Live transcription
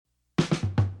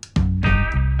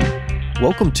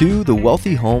Welcome to the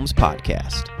Wealthy Homes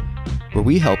Podcast, where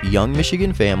we help young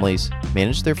Michigan families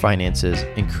manage their finances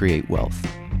and create wealth.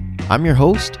 I'm your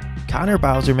host, Connor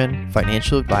Bauserman,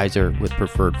 financial advisor with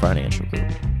Preferred Financial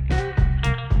Group.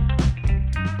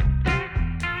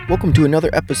 Welcome to another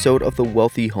episode of the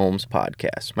Wealthy Homes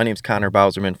Podcast. My name is Connor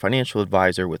Bauserman, financial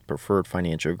advisor with Preferred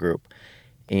Financial Group.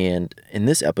 And in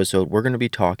this episode, we're going to be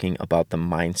talking about the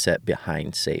mindset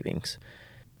behind savings.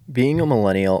 Being a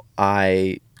millennial,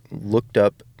 I looked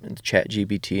up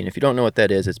ChatGPT, and if you don't know what that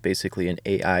is, it's basically an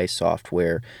AI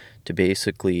software to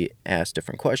basically ask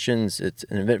different questions. It's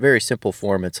in a very simple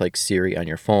form. It's like Siri on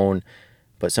your phone,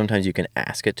 but sometimes you can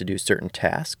ask it to do certain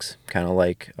tasks, kind of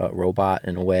like a robot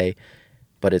in a way,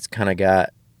 but it's kind of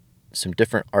got some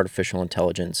different artificial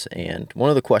intelligence. And one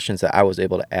of the questions that I was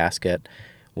able to ask it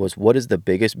was, what is the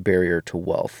biggest barrier to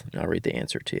wealth? And I'll read the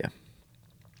answer to you.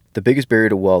 The biggest barrier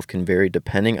to wealth can vary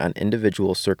depending on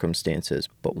individual circumstances,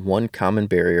 but one common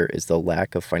barrier is the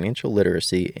lack of financial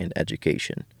literacy and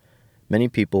education. Many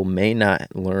people may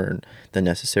not learn the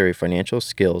necessary financial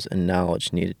skills and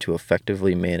knowledge needed to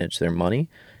effectively manage their money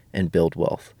and build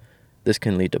wealth. This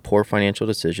can lead to poor financial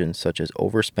decisions such as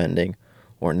overspending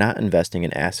or not investing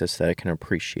in assets that it can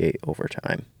appreciate over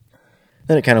time.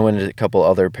 Then it kind of went into a couple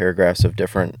other paragraphs of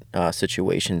different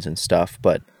situations and stuff,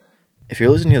 but if you're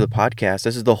listening to the podcast,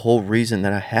 this is the whole reason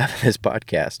that I have this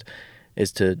podcast,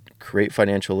 is to create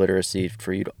financial literacy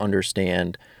for you to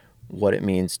understand what it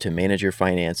means to manage your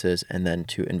finances and then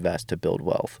to invest to build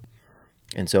wealth.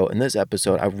 And so in this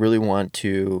episode, I really want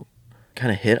to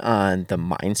kind of hit on the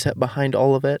mindset behind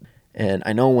all of it. And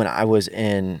I know when I was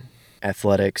in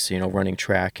athletics, running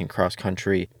track and cross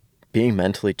country, being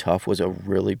mentally tough was a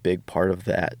really big part of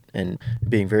that and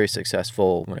being very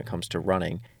successful when it comes to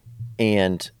running.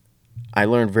 And I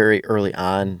learned very early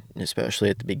on, especially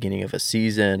at the beginning of a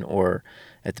season or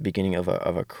at the beginning of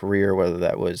a career, whether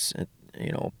that was,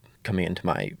 coming into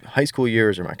my high school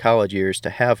years or my college years, to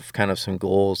have kind of some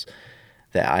goals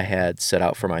that I had set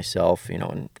out for myself.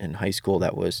 In high school,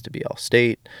 that was to be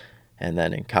All-State. And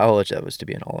then in college, that was to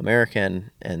be an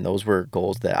All-American. And those were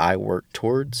goals that I worked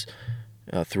towards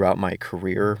throughout my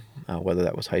career, whether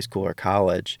that was high school or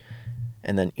college.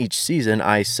 And then each season,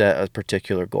 I set a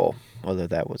particular goal, whether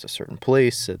that was a certain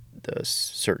place, a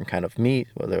certain kind of meet,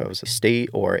 whether it was a state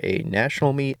or a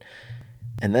national meet.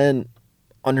 And then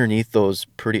underneath those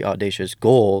pretty audacious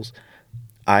goals,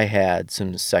 I had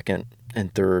some second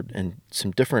and third and some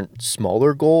different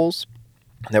smaller goals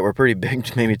that were pretty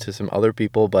big maybe to some other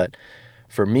people. But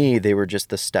for me, they were just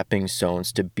the stepping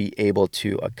stones to be able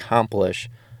to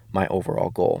accomplish my overall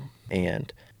goal.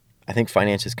 And I think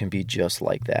finances can be just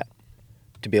like that.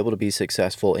 To be able to be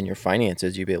successful in your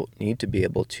finances, you need to be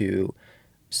able to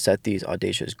set these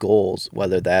audacious goals,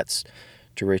 whether that's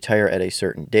to retire at a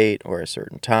certain date or a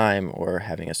certain time or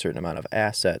having a certain amount of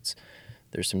assets.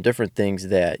 There's some different things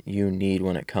that you need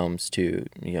when it comes to,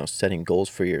 setting goals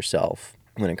for yourself,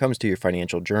 when it comes to your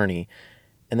financial journey.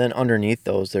 And then underneath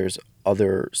those, there's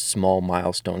other small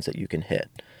milestones that you can hit.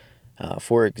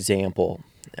 For example,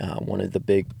 one of the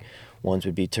big ones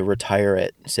would be to retire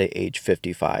at, say, age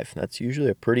 55. That's usually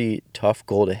a pretty tough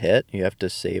goal to hit. You have to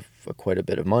save quite a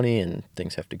bit of money, and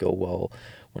things have to go well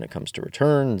when it comes to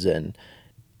returns. And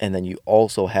then you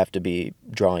also have to be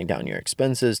drawing down your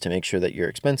expenses to make sure that your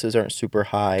expenses aren't super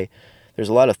high. There's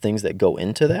a lot of things that go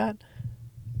into that.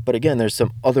 But again, there's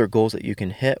some other goals that you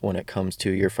can hit when it comes to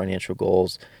your financial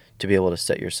goals to be able to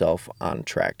set yourself on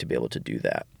track to be able to do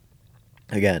that.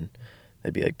 Again,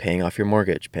 it'd be like paying off your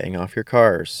mortgage, paying off your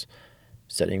cars,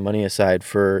 setting money aside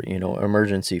for,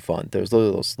 emergency fund. There's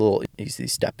those little easy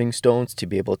stepping stones to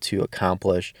be able to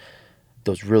accomplish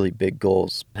those really big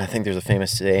goals. And I think there's a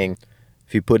famous saying,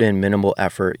 if you put in minimal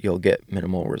effort, you'll get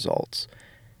minimal results.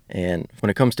 And when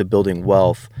it comes to building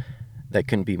wealth, that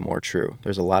couldn't be more true.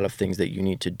 There's a lot of things that you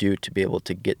need to do to be able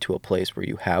to get to a place where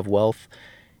you have wealth.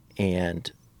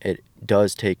 And it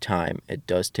does take time. It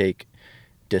does take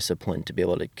discipline to be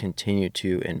able to continue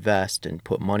to invest and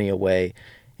put money away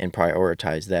and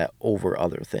prioritize that over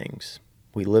other things.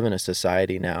 We live in a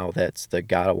society now that's the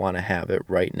gotta want to have it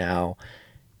right now.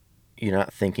 You're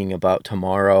not thinking about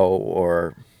tomorrow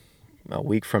or a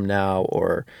week from now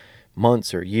or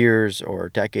months or years or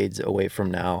decades away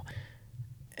from now.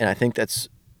 And I think that's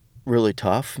really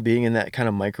tough, being in that kind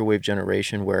of microwave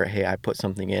generation where, hey, I put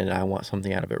something in and I want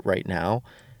something out of it right now.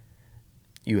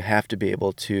 You have to be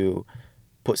able to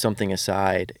put something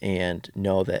aside and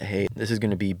know that, hey, this is going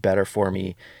to be better for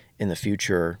me in the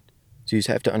future. So you just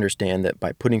have to understand that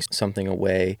by putting something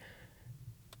away,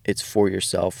 it's for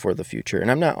yourself, for the future. And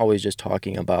I'm not always just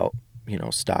talking about,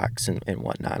 stocks and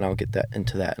whatnot. And I'll get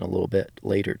into that in a little bit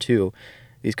later too.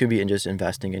 These could be in just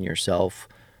investing in yourself,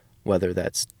 whether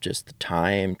that's just the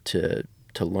time to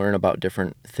learn about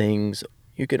different things.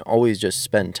 You can always just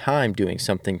spend time doing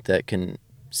something that can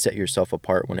set yourself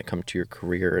apart when it comes to your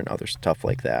career and other stuff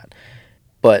like that.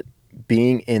 But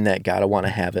being in that gotta wanna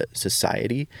have it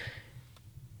society,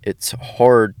 it's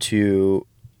hard to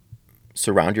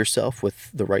surround yourself with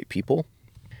the right people.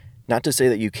 Not to say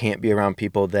that you can't be around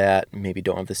people that maybe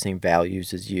don't have the same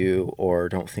values as you or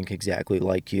don't think exactly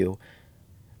like you.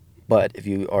 But if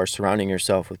you are surrounding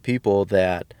yourself with people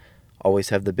that always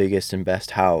have the biggest and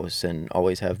best house and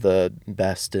always have the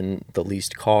best and the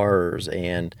least cars,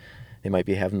 and they might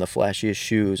be having the flashiest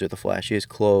shoes or the flashiest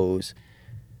clothes,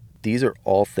 these are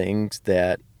all things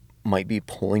that might be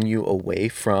pulling you away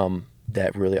from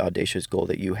that really audacious goal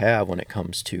that you have when it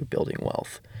comes to building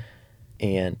wealth.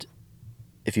 And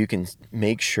if you can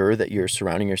make sure that you're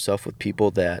surrounding yourself with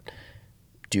people that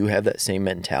do have that same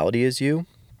mentality as you,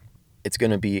 it's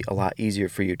going to be a lot easier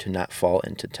for you to not fall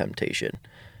into temptation.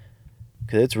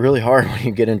 Because it's really hard when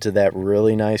you get into that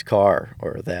really nice car,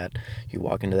 or that you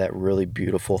walk into that really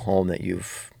beautiful home that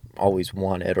you've always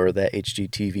wanted, or that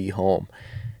HGTV home.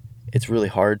 It's really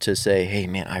hard to say, hey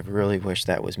man, I really wish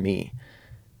that was me.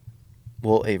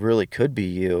 Well, it really could be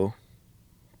you,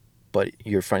 but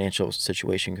your financial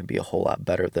situation can be a whole lot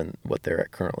better than what they're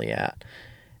currently at.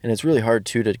 And it's really hard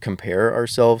too to compare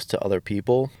ourselves to other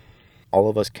people. All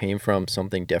of us came from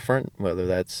something different, whether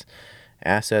that's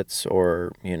assets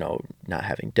or, not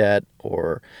having debt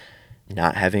or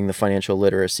not having the financial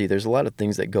literacy. There's a lot of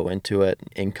things that go into it,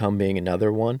 income being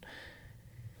another one.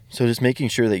 So just making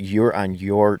sure that you're on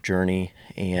your journey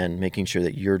and making sure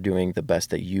that you're doing the best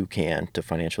that you can to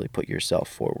financially put yourself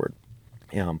forward.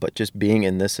 But just being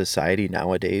in this society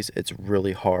nowadays, it's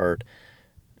really hard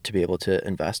to be able to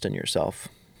invest in yourself.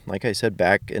 Like I said,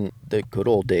 back in the good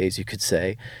old days, you could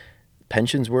say,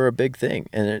 pensions were a big thing.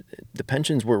 And the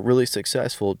pensions were really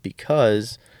successful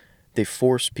because they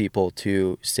forced people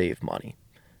to save money.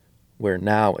 Where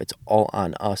now it's all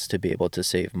on us to be able to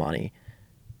save money.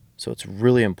 So it's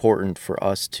really important for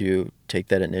us to take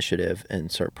that initiative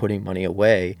and start putting money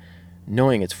away,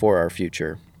 knowing it's for our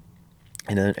future.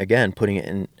 And then again, putting it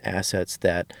in assets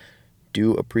that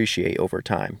do appreciate over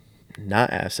time, not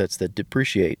assets that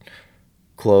depreciate.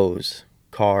 Clothes,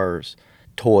 cars,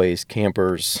 toys,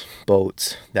 campers,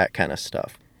 boats, that kind of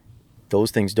stuff.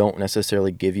 Those things don't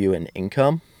necessarily give you an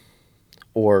income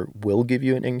or will give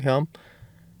you an income.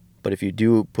 But if you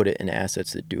do put it in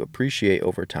assets that do appreciate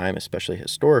over time, especially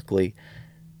historically,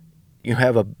 you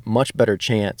have a much better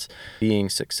chance being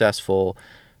successful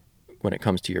when it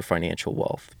comes to your financial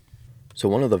wealth. So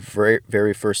one of the very,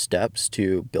 very first steps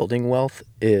to building wealth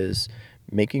is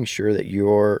making sure that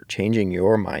you're changing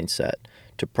your mindset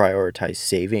to prioritize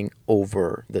saving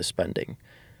over the spending.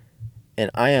 And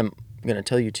I am going to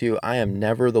tell you too, I am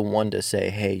never the one to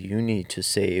say, hey, you need to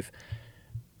save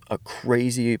a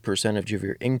crazy percentage of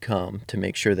your income to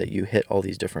make sure that you hit all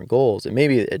these different goals. And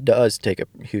maybe it does take a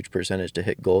huge percentage to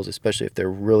hit goals, especially if they're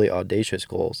really audacious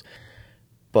goals.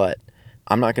 But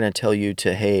I'm not going to tell you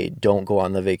to, hey, don't go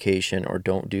on the vacation or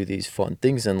don't do these fun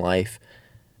things in life,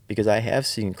 because I have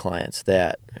seen clients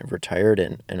that retired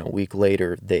and a week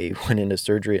later they went into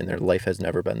surgery and their life has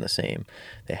never been the same.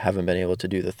 They haven't been able to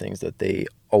do the things that they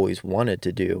always wanted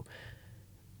to do.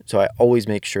 So I always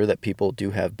make sure that people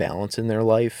do have balance in their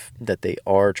life, that they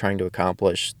are trying to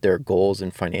accomplish their goals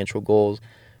and financial goals,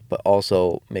 but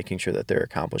also making sure that they're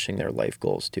accomplishing their life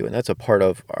goals too. And that's a part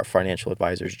of our financial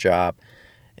advisor's job,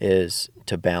 is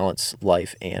to balance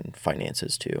life and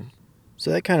finances too. So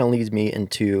that kind of leads me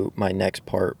into my next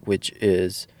part, which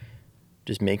is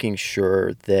just making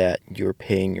sure that you're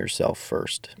paying yourself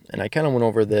first. And I kind of went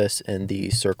over this in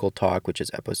the Circle Talk, which is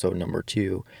episode number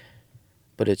 2,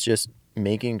 but it's just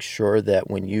making sure that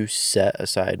when you set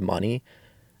aside money,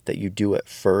 that you do it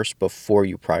first before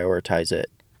you prioritize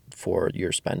it for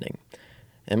your spending.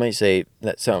 It might say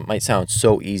that might sound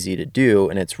so easy to do,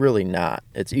 and it's really not.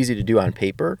 It's easy to do on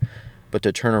paper, but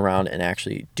to turn around and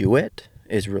actually do it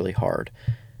is really hard.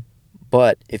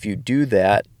 But if you do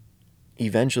that,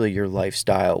 eventually your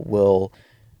lifestyle will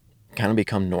kind of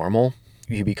become normal.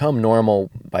 You become normal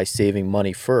by saving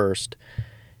money first.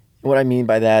 What I mean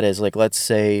by that is, like, let's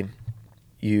say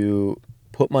you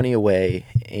put money away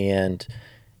and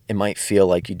it might feel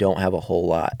like you don't have a whole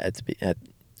lot at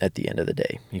the end of the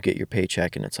day. You get your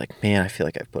paycheck and it's like, man, I feel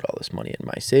like I've put all this money in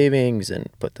my savings and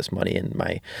put this money in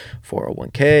my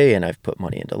 401k, and I've put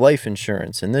money into life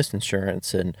insurance and this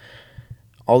insurance and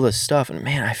all this stuff. And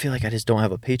man, I feel like I just don't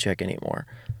have a paycheck anymore.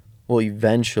 Well,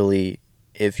 eventually,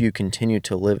 if you continue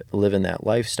to live in that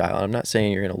lifestyle, I'm not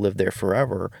saying you're going to live there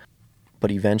forever,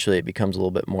 but eventually it becomes a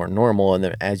little bit more normal. And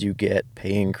then as you get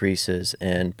pay increases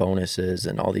and bonuses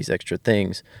and all these extra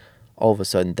things, all of a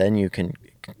sudden then you can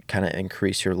kind of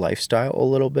increase your lifestyle a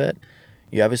little bit.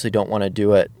 You obviously don't want to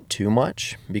do it too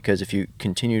much, because if you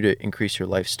continue to increase your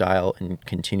lifestyle and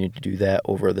continue to do that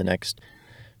over the next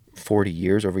 40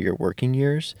 years, over your working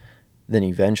years, then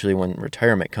eventually when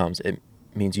retirement comes, it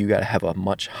means you got to have a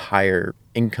much higher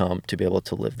income to be able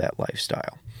to live that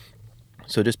lifestyle.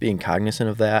 So just being cognizant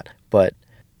of that, but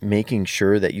making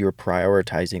sure that you're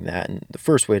prioritizing that. And the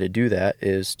first way to do that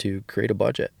is to create a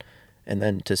budget and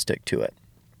then to stick to it.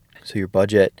 So your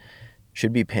budget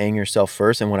should be paying yourself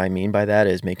first. And what I mean by that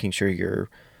is making sure you're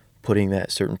putting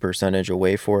that certain percentage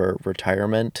away for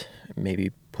retirement,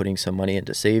 maybe putting some money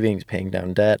into savings, paying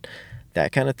down debt,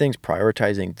 that kind of things,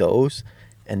 prioritizing those,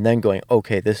 and then going,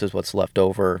 okay, this is what's left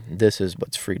over. This is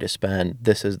what's free to spend.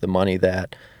 This is the money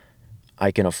that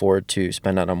I can afford to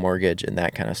spend on a mortgage and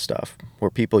that kind of stuff,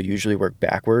 where people usually work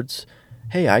backwards.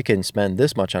 Hey, I can spend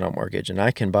this much on a mortgage and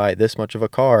I can buy this much of a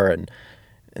car, and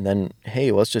then,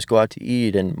 hey, let's just go out to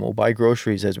eat and we'll buy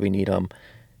groceries as we need them.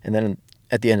 And then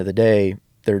at the end of the day,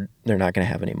 they're not going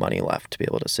to have any money left to be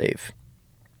able to save.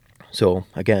 So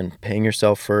again, paying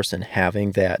yourself first and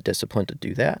having that discipline to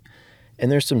do that. And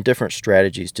there's some different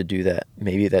strategies to do that.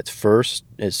 Maybe that's first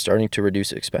is starting to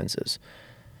reduce expenses.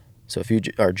 So if you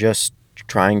are just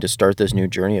trying to start this new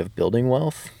journey of building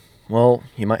wealth, well,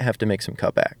 you might have to make some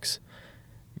cutbacks.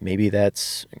 Maybe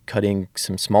that's cutting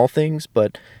some small things,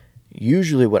 but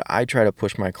usually what I try to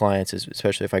push my clients is,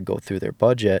 especially if I go through their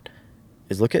budget,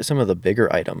 is look at some of the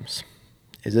bigger items.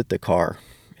 Is it the car?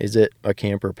 Is it a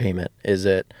camper payment? Is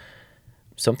it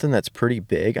something that's pretty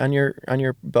big on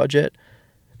your budget?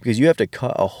 Because you have to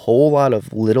cut a whole lot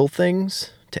of little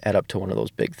things to add up to one of those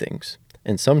big things.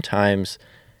 And sometimes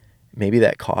maybe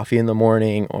that coffee in the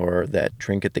morning or that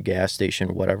drink at the gas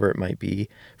station, whatever it might be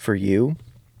for you,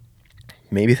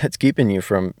 maybe that's keeping you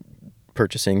from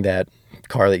purchasing that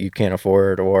car that you can't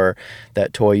afford, or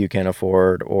that toy you can't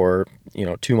afford, or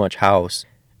too much house.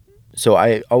 So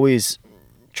I always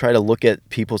try to look at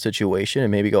people's situation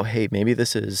and maybe go, hey, maybe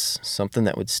this is something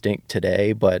that would stink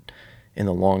today, but in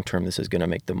the long term this is going to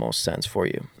make the most sense for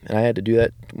you. And I had to do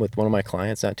that with one of my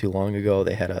clients not too long ago.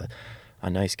 They had a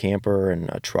nice camper and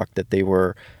a truck that they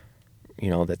were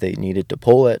that they needed to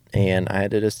pull it, and I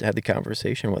had to just have the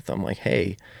conversation with them like,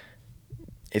 hey,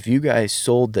 if you guys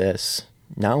sold this,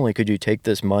 not only could you take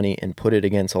this money and put it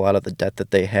against a lot of the debt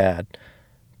that they had,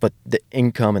 but the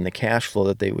income and the cash flow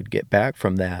that they would get back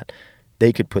from that,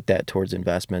 they could put that towards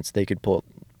investments. They could put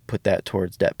that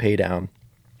towards debt pay down,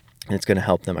 and it's going to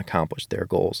help them accomplish their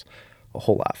goals a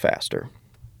whole lot faster.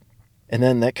 And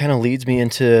then that kind of leads me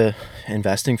into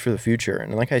investing for the future.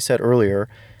 And like I said earlier,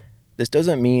 this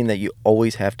doesn't mean that you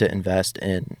always have to invest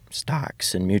in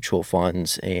stocks and mutual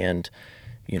funds and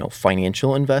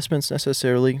financial investments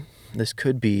necessarily. This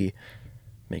could be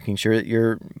making sure that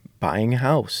you're buying a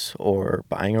house or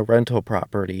buying a rental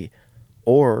property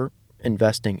or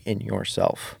investing in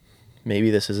yourself. Maybe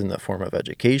this is in the form of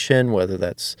education, whether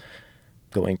that's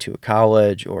going to a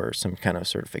college or some kind of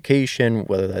certification,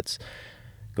 whether that's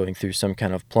going through some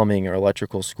kind of plumbing or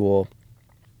electrical school.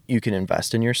 You can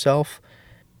invest in yourself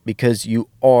because you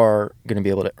are going to be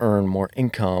able to earn more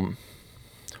income,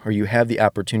 or you have the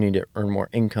opportunity to earn more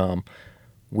income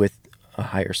with a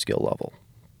higher skill level.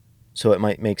 So it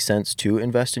might make sense to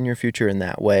invest in your future in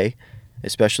that way,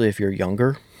 especially if you're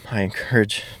younger. I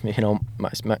encourage,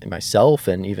 myself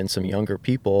and even some younger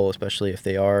people, especially if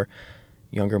they are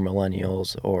younger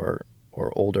millennials or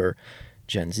older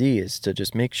Gen Z, is to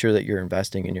just make sure that you're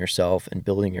investing in yourself and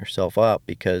building yourself up,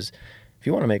 because if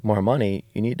you want to make more money,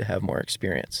 you need to have more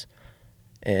experience.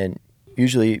 And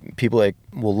usually people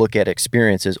will look at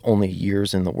experience as only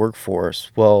years in the workforce.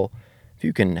 Well, if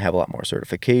you can have a lot more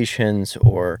certifications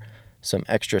or some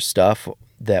extra stuff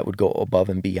that would go above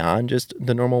and beyond just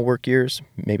the normal work years,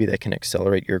 maybe that can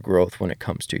accelerate your growth when it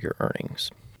comes to your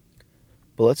earnings.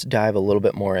 But let's dive a little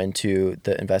bit more into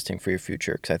the investing for your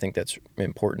future, because I think that's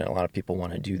important and a lot of people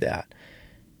want to do that.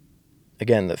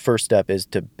 Again, the first step is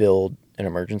to build an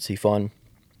emergency fund,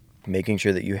 making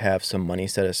sure that you have some money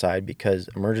set aside, because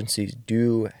emergencies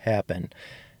do happen,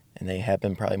 and they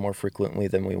happen probably more frequently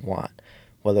than we want,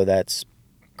 whether that's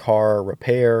car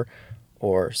repair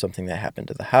or something that happened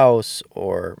to the house,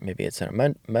 or maybe it's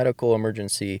a medical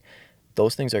emergency.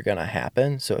 Those things are going to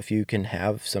happen. So if you can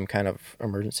have some kind of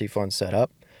emergency fund set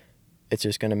up, it's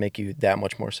just going to make you that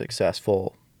much more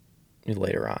successful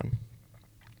later on.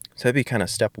 So that'd be kind of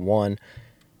step one.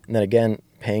 And then again,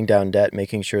 paying down debt,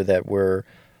 making sure that we're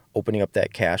opening up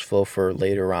that cash flow for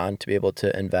later on to be able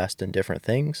to invest in different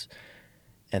things.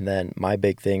 And then my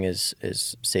big thing is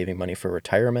saving money for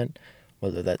retirement,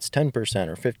 whether that's 10%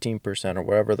 or 15% or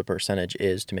whatever the percentage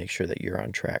is, to make sure that you're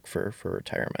on track for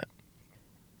retirement.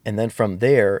 And then from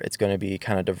there, it's going to be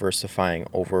kind of diversifying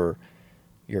over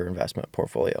your investment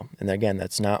portfolio. And again,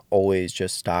 that's not always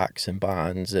just stocks and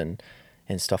bonds and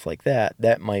stuff like that.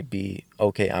 That might be,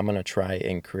 okay, I'm going to try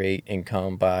and create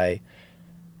income by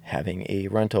having a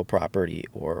rental property,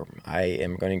 or I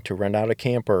am going to rent out a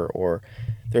camper, or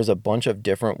there's a bunch of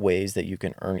different ways that you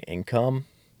can earn income.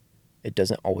 It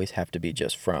doesn't always have to be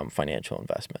just from financial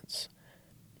investments.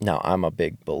 Now, I'm a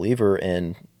big believer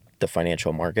in the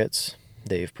financial markets.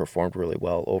 They've performed really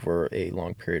well over a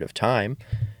long period of time,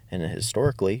 and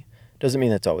historically. Doesn't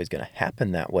mean that's always going to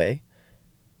happen that way.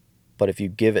 But if you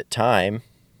give it time,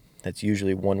 that's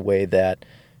usually one way that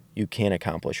you can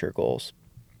accomplish your goals.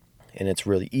 And it's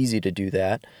really easy to do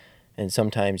that. And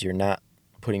sometimes you're not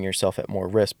putting yourself at more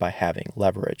risk by having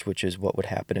leverage, which is what would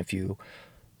happen if you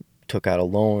took out a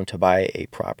loan to buy a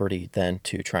property than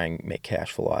to try and make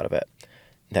cash flow out of it.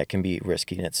 That can be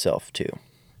risky in itself too.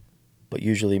 But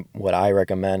usually what I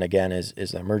recommend, again, is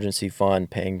an emergency fund,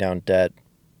 paying down debt,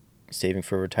 saving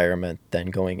for retirement,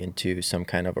 then going into some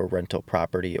kind of a rental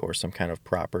property or some kind of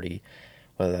property,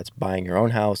 whether that's buying your own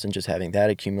house and just having that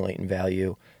accumulate in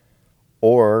value,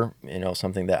 or,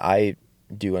 something that I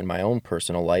do in my own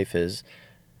personal life is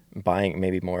buying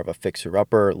maybe more of a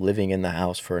fixer-upper, living in the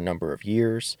house for a number of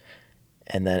years,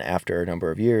 and then after a number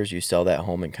of years, you sell that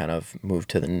home and kind of move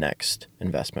to the next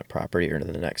investment property or to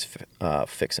the next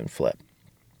fix and flip.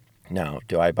 Now,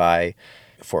 do I buy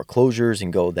foreclosures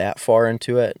and go that far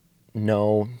into it?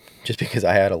 No, just because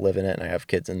I had to live in it and I have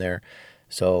kids in there.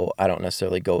 So I don't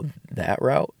necessarily go that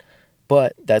route.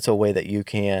 But that's a way that you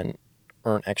can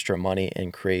earn extra money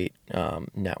and create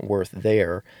net worth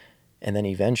there. And then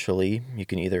eventually you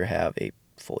can either have a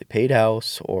fully paid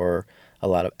house or a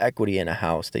lot of equity in a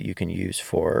house that you can use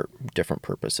for different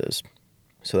purposes.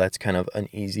 So that's kind of an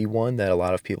easy one that a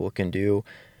lot of people can do.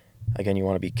 Again, you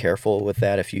want to be careful with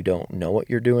that if you don't know what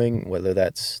you're doing, whether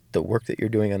that's the work that you're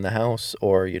doing in the house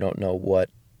or you don't know what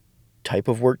type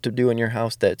of work to do in your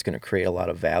house that's going to create a lot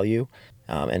of value.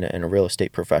 And a real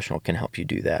estate professional can help you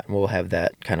do that. And we'll have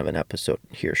that kind of an episode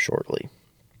here shortly.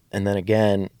 And then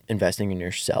again, investing in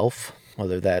yourself,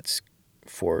 whether that's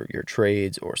for your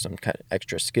trades or some kind of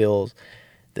extra skills.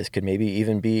 This could maybe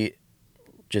even be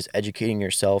just educating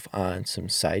yourself on some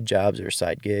side jobs or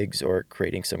side gigs, or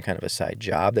creating some kind of a side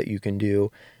job that you can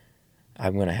do.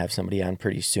 I'm going to have somebody on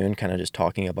pretty soon kind of just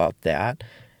talking about that,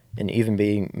 and even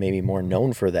being maybe more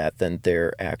known for that than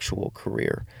their actual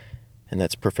career. And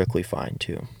that's perfectly fine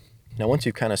too. Now, once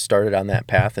you've kind of started on that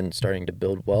path and starting to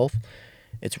build wealth,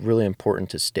 it's really important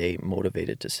to stay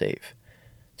motivated to save.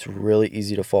 It's really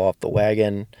easy to fall off the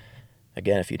wagon.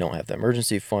 Again, if you don't have the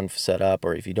emergency fund set up,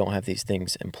 or if you don't have these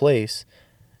things in place,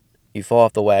 you fall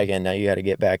off the wagon. Now you got to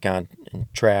get back on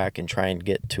track and try and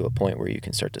get to a point where you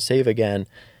can start to save again.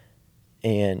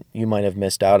 And you might have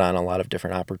missed out on a lot of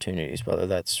different opportunities, whether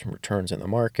that's returns in the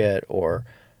market or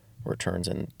returns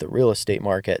in the real estate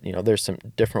market. There's some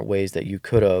different ways that you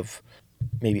could have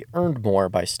maybe earned more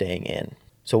by staying in.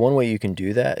 So one way you can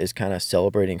do that is kind of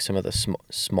celebrating some of the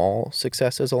small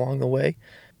successes along the way.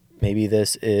 Maybe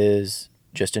this is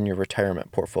just in your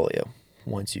retirement portfolio.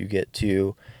 Once you get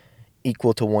to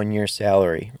equal to 1 year's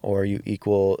salary, or you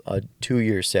equal a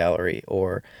 2-year salary,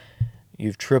 or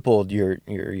you've tripled your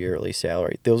yearly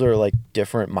salary. Those are like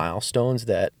different milestones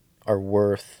that are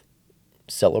worth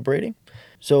celebrating.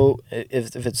 So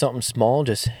if it's something small,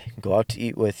 just go out to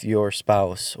eat with your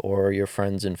spouse or your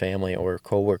friends and family or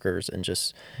coworkers and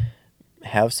just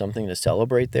have something to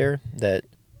celebrate there that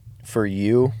for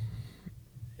you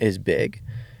is big,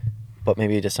 but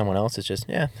maybe to someone else it's just,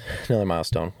 another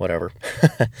milestone, whatever.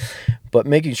 But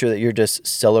making sure that you're just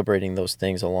celebrating those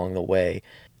things along the way,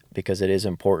 because it is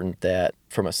important that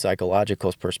from a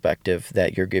psychological perspective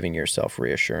that you're giving yourself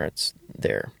reassurance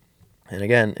there. And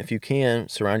again, if you can,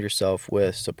 surround yourself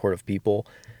with supportive people,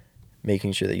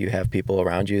 making sure that you have people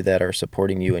around you that are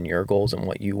supporting you in your goals and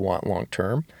what you want long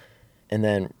term, and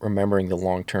then remembering the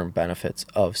long-term benefits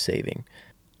of saving.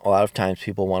 A lot of times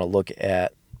people want to look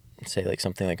at, say, like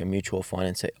something like a mutual fund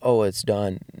and say, oh, it's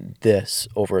done this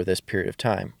over this period of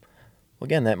time. Well,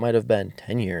 again, that might have been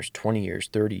 10 years, 20 years,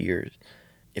 30 years.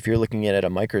 If you're looking at it at a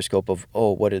microscope of,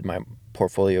 oh, what did my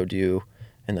portfolio do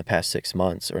in the past 6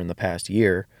 months or in the past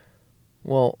year?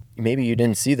 Well, maybe you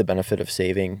didn't see the benefit of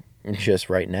saving just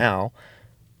right now,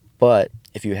 but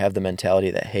if you have the mentality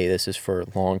that, hey, this is for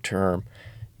long term,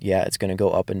 it's going to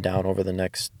go up and down over the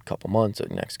next couple months or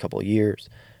the next couple of years,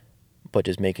 but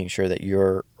just making sure that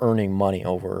you're earning money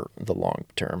over the long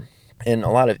term. And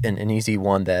an easy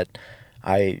one that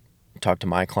I talk to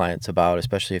my clients about,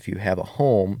 especially if you have a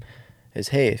home, is,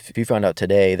 hey, if you found out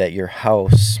today that your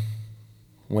house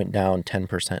went down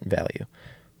 10% in value,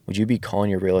 would you be calling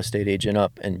your real estate agent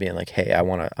up and being like, hey, I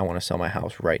want to sell my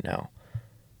house right now?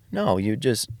 No, you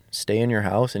just stay in your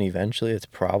house and eventually it's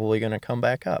probably going to come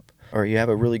back up, or you have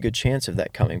a really good chance of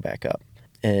that coming back up.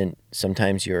 And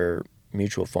sometimes your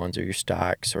mutual funds or your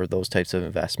stocks or those types of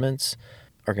investments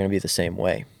are going to be the same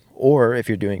way. Or if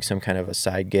you're doing some kind of a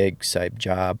side gig, side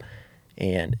job,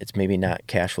 and it's maybe not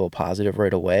cash flow positive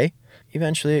right away,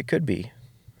 eventually it could be.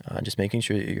 Just making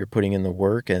sure that you're putting in the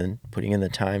work and putting in the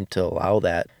time to allow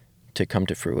that to come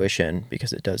to fruition,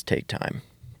 because it does take time.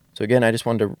 So again, I just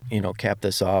wanted to, cap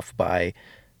this off by,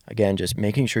 again, just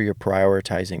making sure you're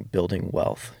prioritizing building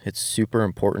wealth. It's super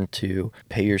important to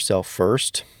pay yourself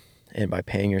first. And by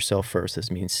paying yourself first, this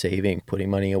means saving, putting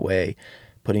money away,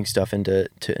 putting stuff into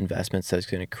investments that's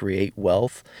going to create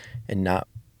wealth, and not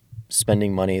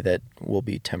spending money that will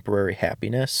be temporary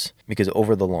happiness, because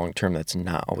over the long term, that's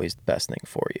not always the best thing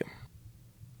for you.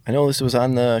 I know this was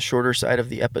on the shorter side of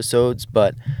the episodes,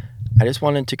 but I just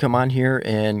wanted to come on here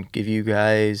and give you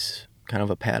guys kind of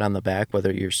a pat on the back,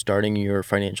 whether you're starting your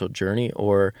financial journey,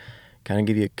 or kind of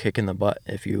give you a kick in the butt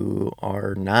if you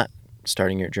are not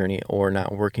starting your journey or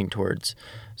not working towards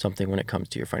something when it comes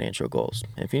to your financial goals.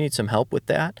 And if you need some help with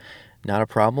that, not a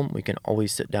problem. We can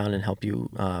always sit down and help you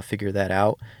figure that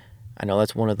out. I know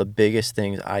that's one of the biggest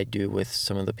things I do with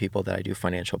some of the people that I do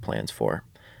financial plans for.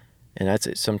 And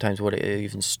that's sometimes what I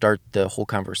even start the whole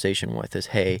conversation with is,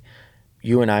 hey,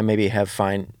 you and I maybe have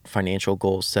financial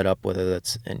goals set up, whether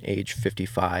that's an age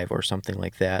 55 or something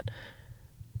like that.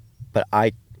 But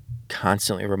I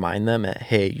constantly remind them that,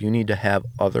 hey, you need to have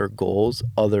other goals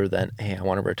other than, hey, I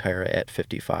want to retire at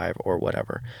 55 or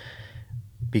whatever.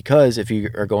 Because if you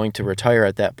are going to retire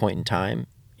at that point in time,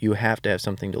 you have to have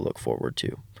something to look forward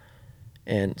to.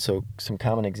 And so some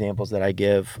common examples that I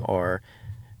give are,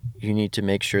 you need to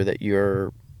make sure that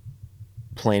you're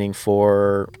planning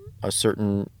for a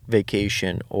certain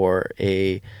vacation or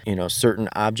a certain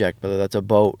object, whether that's a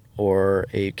boat or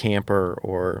a camper,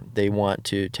 or they want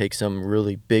to take some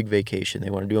really big vacation.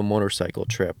 They want to do a motorcycle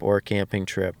trip or a camping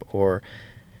trip, or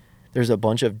there's a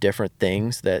bunch of different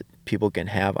things that people can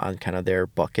have on kind of their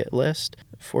bucket list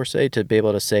for, say, to be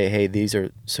able to say, hey, these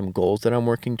are some goals that I'm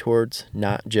working towards,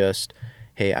 not just,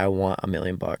 hey, I want $1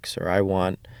 million or I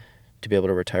want to be able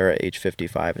to retire at age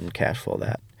 55 and cash flow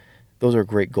that. Those are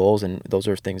great goals, and those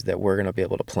are things that we're going to be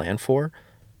able to plan for,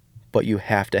 but you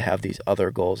have to have these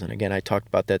other goals. And again, I talked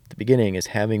about that at the beginning, is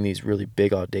having these really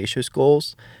big, audacious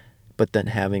goals, but then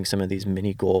having some of these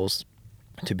mini goals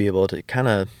to be able to kind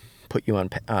of put you on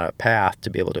a path to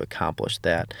be able to accomplish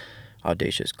that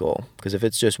audacious goal. Because if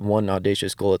it's just one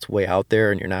audacious goal that's way out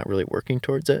there and you're not really working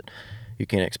towards it, you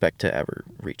can't expect to ever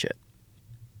reach it.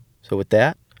 So with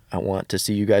that, I want to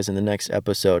see you guys in the next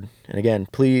episode. And again,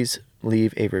 please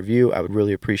leave a review. I would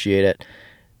really appreciate it.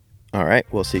 All right,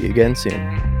 we'll see you again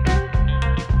soon.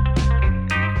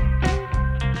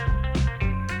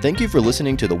 Thank you for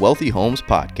listening to the Wealthy Homes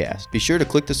Podcast. Be sure to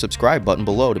click the subscribe button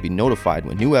below to be notified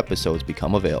when new episodes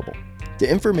become available. The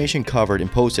information covered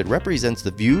and posted represents the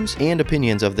views and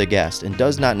opinions of the guest and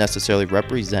does not necessarily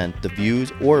represent the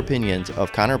views or opinions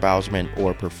of Connor Bauserman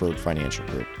or Preferred Financial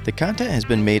Group. The content has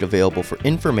been made available for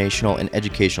informational and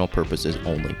educational purposes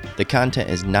only. The content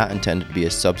is not intended to be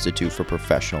a substitute for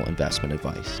professional investment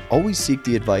advice. Always seek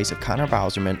the advice of Connor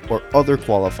Bauserman or other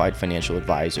qualified financial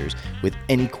advisors with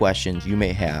any questions you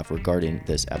may have regarding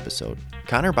this episode.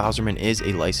 Connor Bauserman is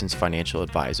a licensed financial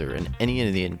advisor, and any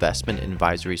of the investment and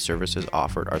advisory services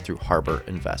offered are through Harbor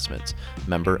Investments,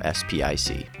 member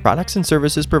SPIC. Products and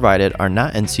services provided are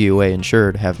not NCUA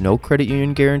insured, have no credit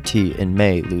union guarantee, and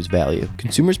may lose value.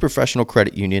 Consumers Professional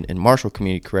Credit Union and Marshall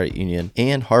Community Credit Union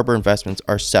and Harbor Investments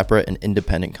are separate and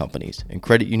independent companies, and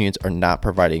credit unions are not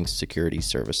providing security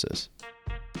services.